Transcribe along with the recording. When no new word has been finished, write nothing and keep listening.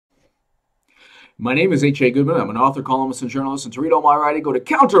My name is H.A. Goodman. I'm an author, columnist, and journalist. And to read all my writing, go to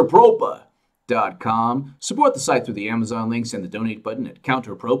counterpropa.com. Support the site through the Amazon links and the donate button at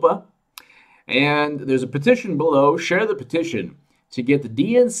Counterpropa. And there's a petition below. Share the petition to get the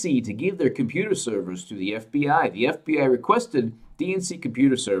DNC to give their computer servers to the FBI. The FBI requested DNC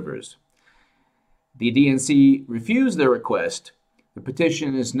computer servers. The DNC refused their request. The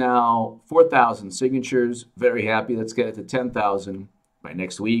petition is now 4,000 signatures. Very happy. Let's get it to 10,000 by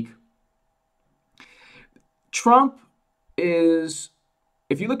next week. Trump is,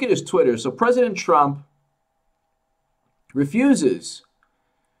 if you look at his Twitter, so President Trump refuses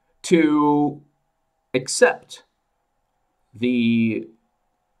to accept the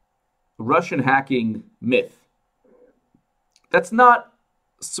Russian hacking myth. That's not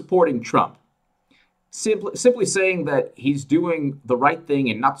supporting Trump. Simply saying that he's doing the right thing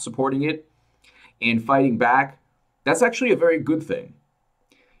and not supporting it and fighting back, that's actually a very good thing.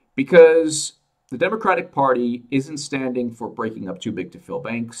 Because the Democratic Party isn't standing for breaking up too big to fail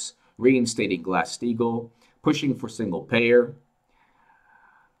banks, reinstating Glass-Steagall, pushing for single payer,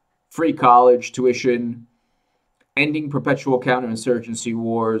 free college tuition, ending perpetual counterinsurgency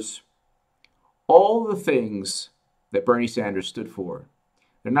wars, all the things that Bernie Sanders stood for.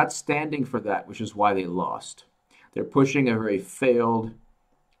 They're not standing for that, which is why they lost. They're pushing an already failed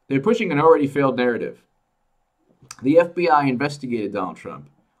narrative. The FBI investigated Donald Trump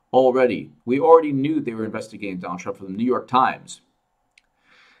already. We already knew they were investigating Donald Trump from the New York Times.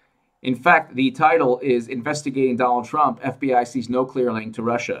 In fact, the title is Investigating Donald Trump, FBI Sees No Clear Link to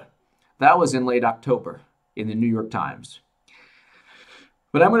Russia. That was in late October in the New York Times.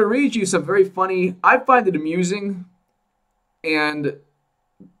 But I'm going to read you some very funny, I find it amusing, and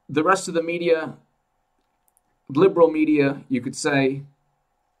the rest of the media, liberal media, you could say,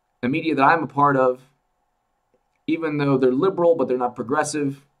 a media that I'm a part of, even though they're liberal, but they're not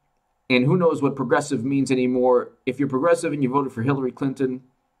progressive, and who knows what progressive means anymore. If you're progressive and you voted for Hillary Clinton,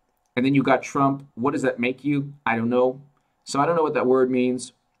 and then you got Trump, what does that make you? I don't know. So I don't know what that word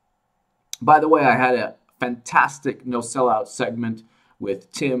means. By the way, I had a fantastic No Sellout segment with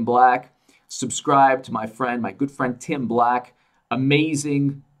Tim Black. Subscribe to my good friend Tim Black.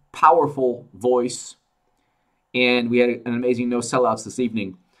 Amazing, powerful voice. And we had an amazing No Sellouts this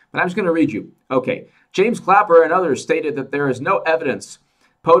evening. But I'm just going to read you. Okay. James Clapper and others stated that there is no evidence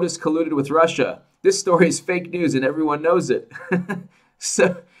POTUS colluded with Russia. This story is fake news and everyone knows it.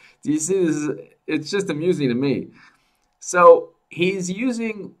 So, do you see this? It's just amusing to me. So, he's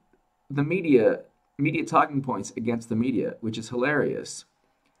using the media talking points against the media, which is hilarious.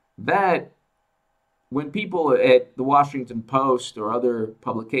 That when people at the Washington Post or other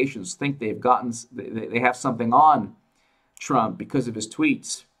publications think they have something on Trump because of his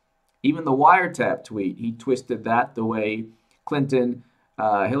tweets, even the wiretap tweet, he twisted that the way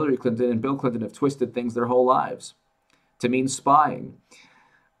Hillary Clinton and Bill Clinton have twisted things their whole lives to mean spying.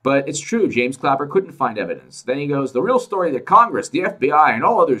 But it's true, James Clapper couldn't find evidence. Then he goes, the real story that Congress, the FBI, and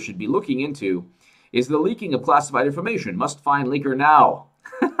all others should be looking into is the leaking of classified information. Must find leaker now.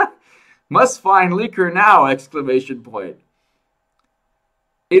 Must find leaker now, exclamation point.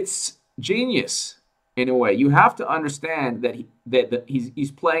 It's genius in a way. You have to understand that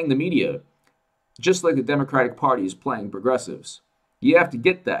he's playing the media just like the Democratic Party is playing progressives. You have to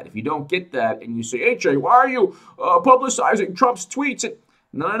get that. If you don't get that and you say, H.A., why are you publicizing Trump's tweets?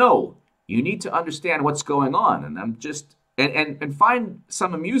 No. You need to understand what's going on. And I'm just, and find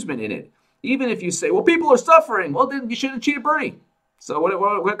some amusement in it. Even if you say, well, people are suffering. Well, then you should have cheated Bernie. So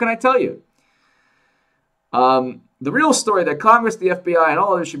what can I tell you? The real story that Congress, the FBI, and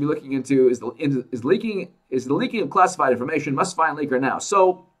all others should be looking into is the leaking of classified information. Must find leaker now.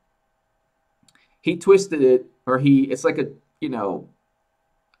 So he twisted it, or it's like a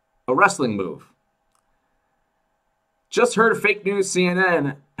wrestling move. Just heard fake news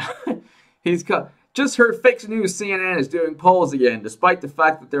CNN. Just heard fake news CNN is doing polls again, despite the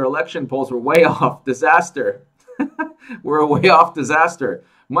fact that their election polls were way off. Disaster. We're way off disaster.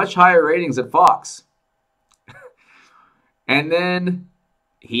 Much higher ratings at Fox. And then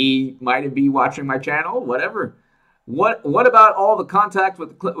he might be watching my channel, whatever. What about all the contact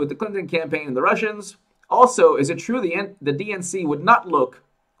with the Clinton campaign and the Russians? Also, is it true the DNC would not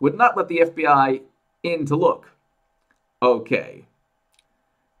let the FBI in to look? Okay.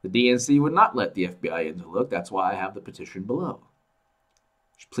 The DNC would not let the FBI in to look. That's why I have the petition below.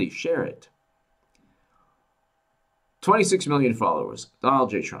 Please share it. 26 million followers. Donald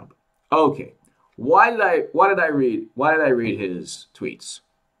J. Trump. Okay. Why did I read his tweets?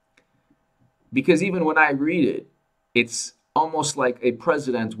 Because even when I read it, it's almost like a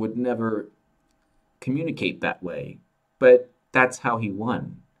president would never communicate that way. But that's how he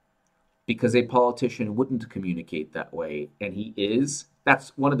won. because a politician wouldn't communicate that way, and he is.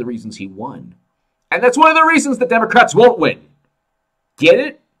 That's one of the reasons he won. And that's one of the reasons the Democrats won't win. Get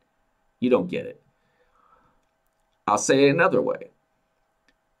it? You don't get it. I'll say it another way.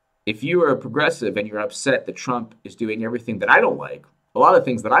 If you are a progressive and you're upset that Trump is doing everything that I don't like, a lot of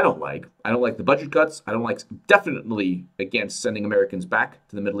things that I don't like the budget cuts, I don't like, definitely against sending Americans back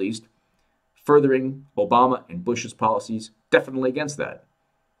to the Middle East, furthering Obama and Bush's policies, definitely against that.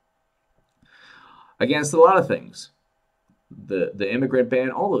 Against a lot of things, the immigrant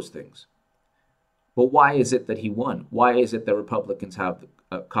ban, all those things. But why is it that he won? Why is it that Republicans have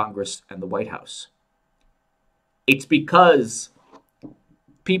Congress and the White House? It's because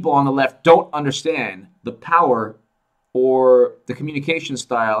people on the left don't understand the power or the communication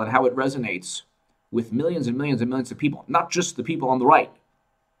style and how it resonates with millions and millions and millions of people, not just the people on the right.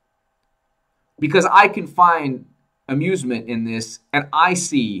 Because I can find amusement in this, and I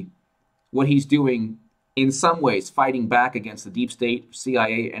see what he's doing in some ways, fighting back against the deep state,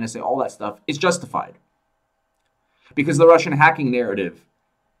 CIA, NSA, all that stuff, is justified. Because the Russian hacking narrative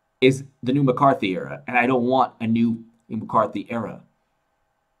is the new McCarthy era, and I don't want a new McCarthy era.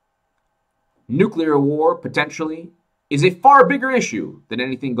 Nuclear war, potentially, is a far bigger issue than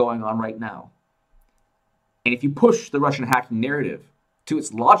anything going on right now. And if you push the Russian hacking narrative to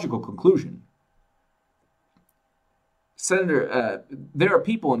its logical conclusion, Senator, there are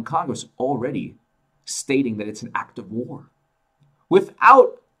people in Congress already stating that it's an act of war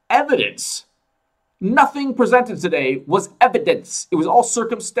without evidence. Nothing presented today was evidence. It was all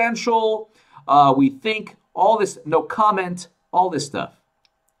circumstantial. We think all this, no comment, all this stuff.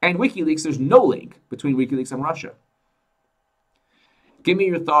 And WikiLeaks, there's no link between WikiLeaks and Russia. Give me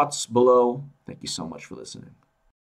your thoughts below. Thank you so much for listening.